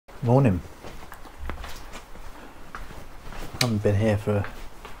Morning. I haven't been here for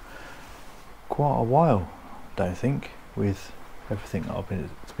quite a while, don't think, with everything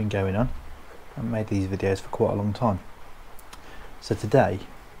that's been going on. I haven't made these videos for quite a long time. So today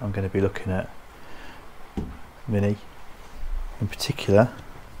I'm going to be looking at Mini, in particular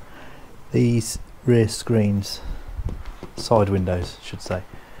these rear screens, side windows I should say,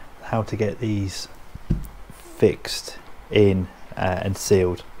 how to get these fixed in and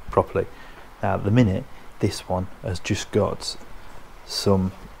sealed properly. Now at the minute this one has just got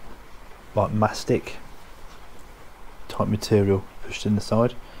some like mastic type material pushed in the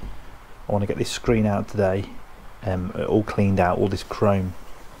side. I want to get this screen out today, all cleaned out, all this chrome,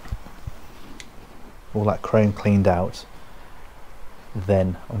 all that chrome cleaned out.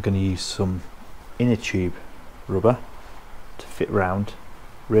 Then I'm going to use some inner tube rubber to fit round,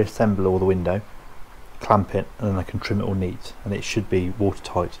 reassemble all the window, clamp it, and then I can trim it all neat, and it should be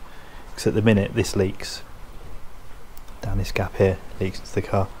watertight, because at the minute this leaks down this gap here, leaks into the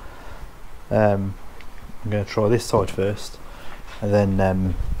car. I'm going to try this side first, and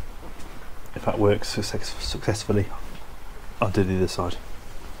then if that works successfully I'll do the other side.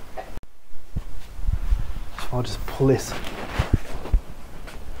 So I'll just pull this a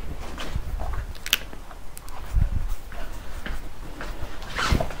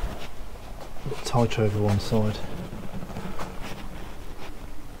bit tighter over one side.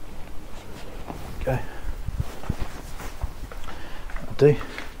 Okay, that'll do.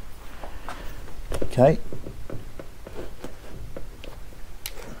 Okay,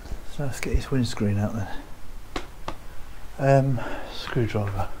 so let's get this windscreen out then.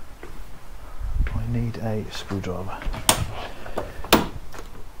 Screwdriver. I need a screwdriver.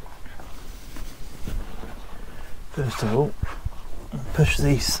 First of all, push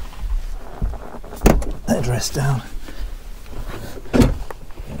these headrests down.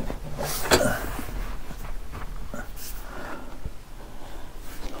 As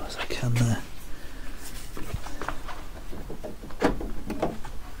low as I can there.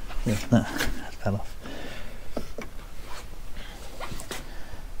 Yeah, that fell off.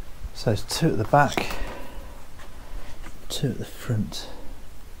 So there's two at the back, two at the front.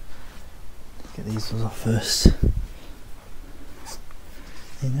 Let's get these ones off first.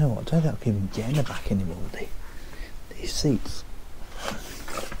 You know what, I don't think I can even get in the back anymore with these seats.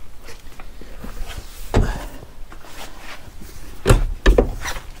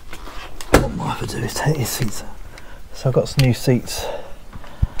 What I might have to do is take these seats out. So I've got some new seats.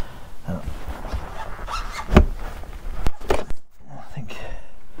 I think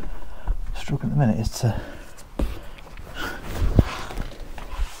the struggle at the minute is to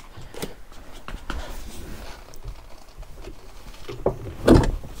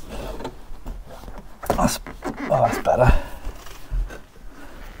that's better.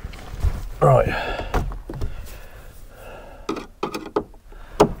 Right.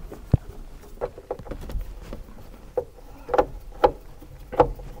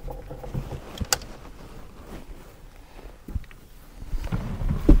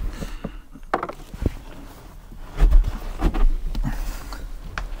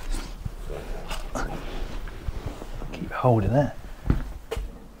 Keep holding it.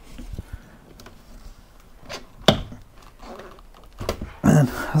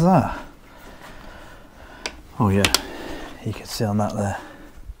 How's that? Oh yeah, you can see on that there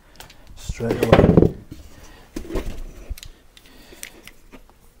straight away.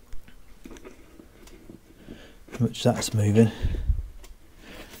 How much that's moving.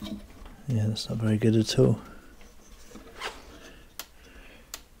 Yeah, that's not very good at all.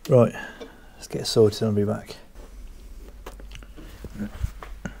 Right, let's get sorted and I'll be back.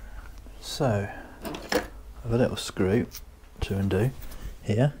 So, I have a little screw to undo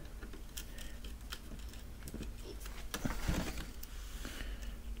here.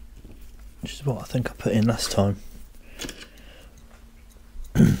 Which is what I think I put in last time.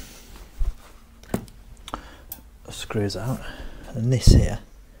 Screws out, and this here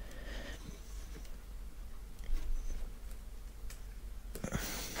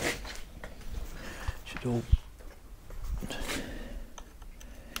should all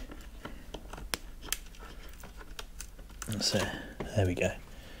that's it. There we go.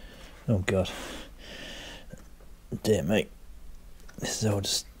 Oh god, dear me, this is all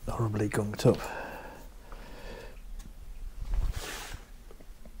just horribly gunked up.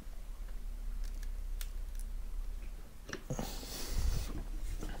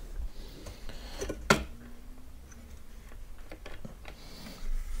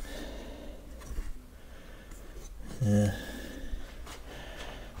 Yeah,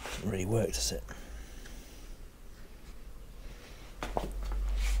 doesn't really work, does it?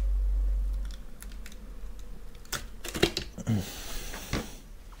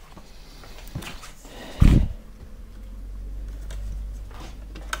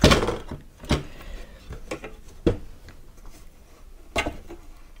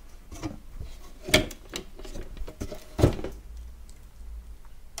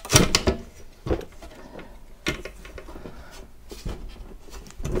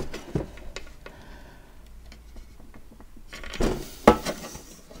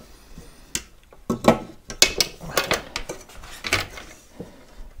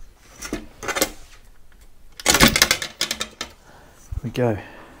 we go.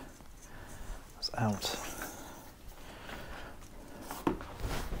 It's out.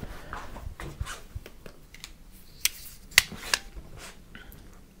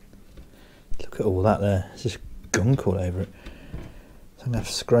 Look at all that there. It's just gunk all over it. So I'm going to have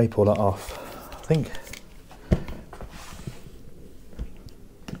to scrape all that off, I think.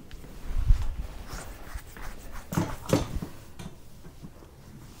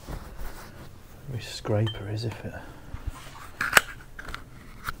 Scraper is if it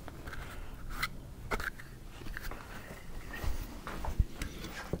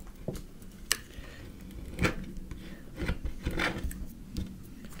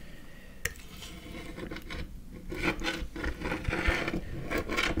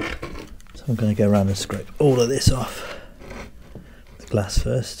so I'm going to go around and scrape all of this off the glass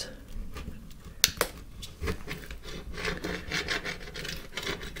first.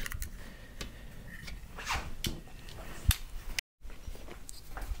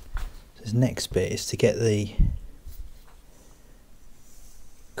 Next bit is to get the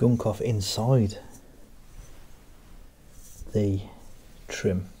gunk off inside the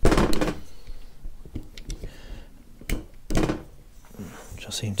trim, which I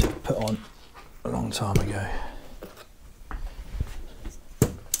seem to have put on a long time ago. If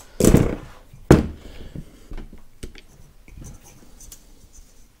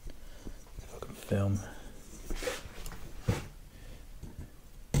I can film.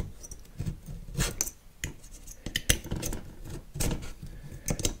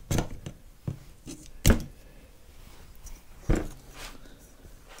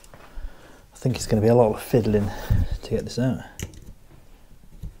 I think it's going to be a lot of fiddling to get this out,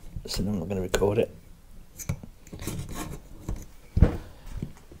 so I'm not going to record it.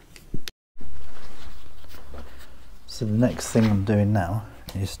 So the next thing I'm doing now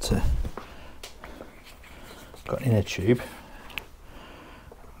is to, got an inner tube,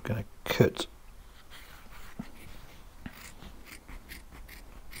 I'm going to cut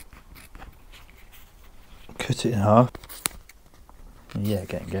it in half. Yeah,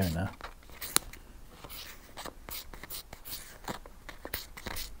 getting going now.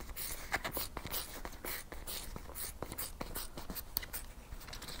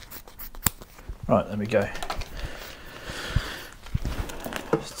 Right, there we go.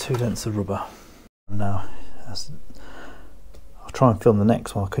 It's 2 lengths of rubber. Now, I'll try and film the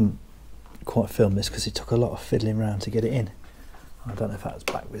next one. I couldn't quite film this because it took a lot of fiddling around to get it in. I don't know if that's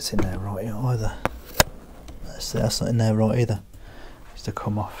back bit's in there right either. That's not in there right either. It needs to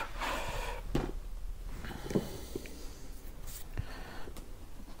come off.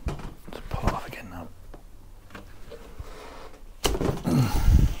 Just pull it off again now.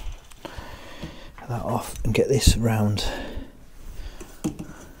 That off and get this round.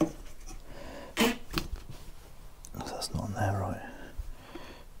 That's not on there right.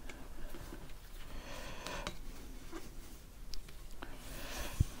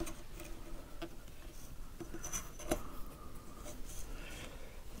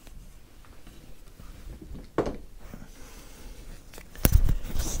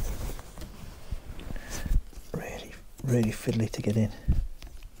 Really fiddly to get in.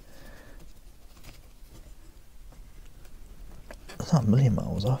 It's not a million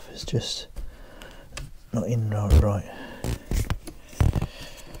miles off, it's just not in right.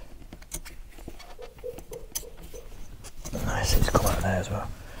 Nice, it's come out there as well.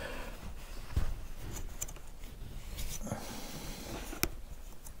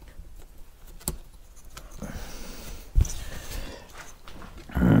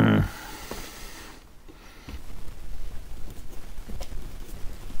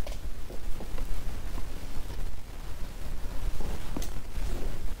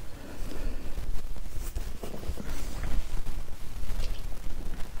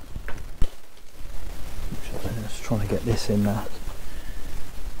 Trying to get this in there.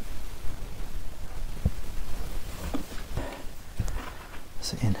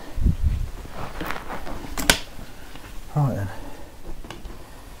 That's it in. Right then.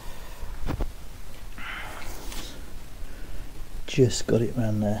 Just got it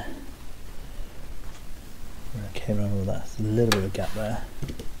round there. Okay, around all that. There's a little bit of a gap there.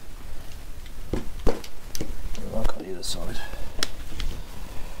 I've got the other side.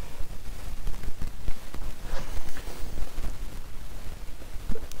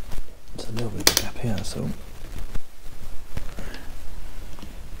 A little bit of a gap here, so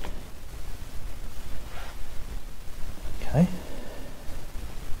okay.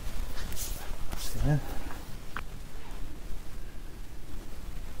 See there.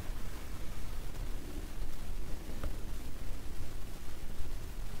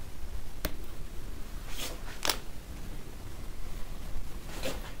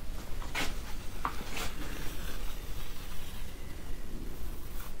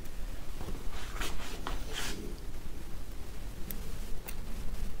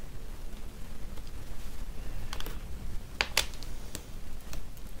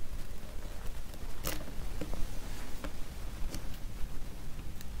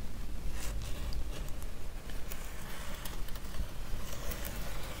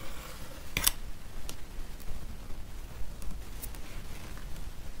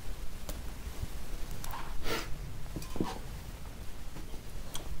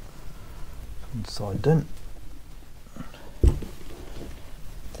 Inside done.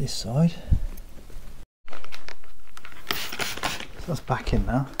 This side. So that's back in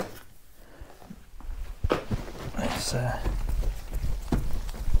now. Let's it's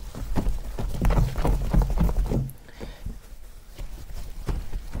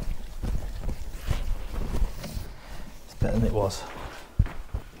better than it was.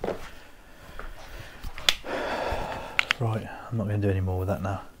 Right, I'm not going to do any more with that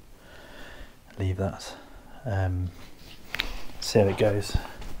now. Leave that. See how it goes.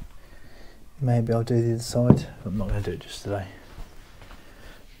 Maybe I'll do the other side. I'm not going to do it just today.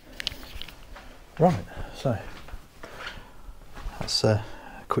 Right, so that's a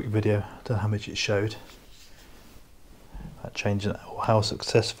quick video. I don't know how much it showed. That changing or how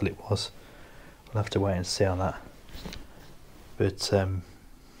successful it was. We'll have to wait and see on that. But it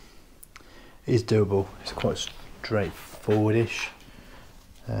is doable. It's quite straightforward-ish.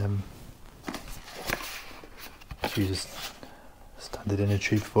 Use a standard inner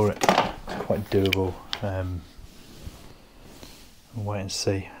tube for it. It's quite doable. We'll wait and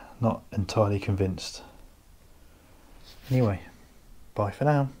see. Not entirely convinced. Anyway, bye for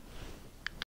now.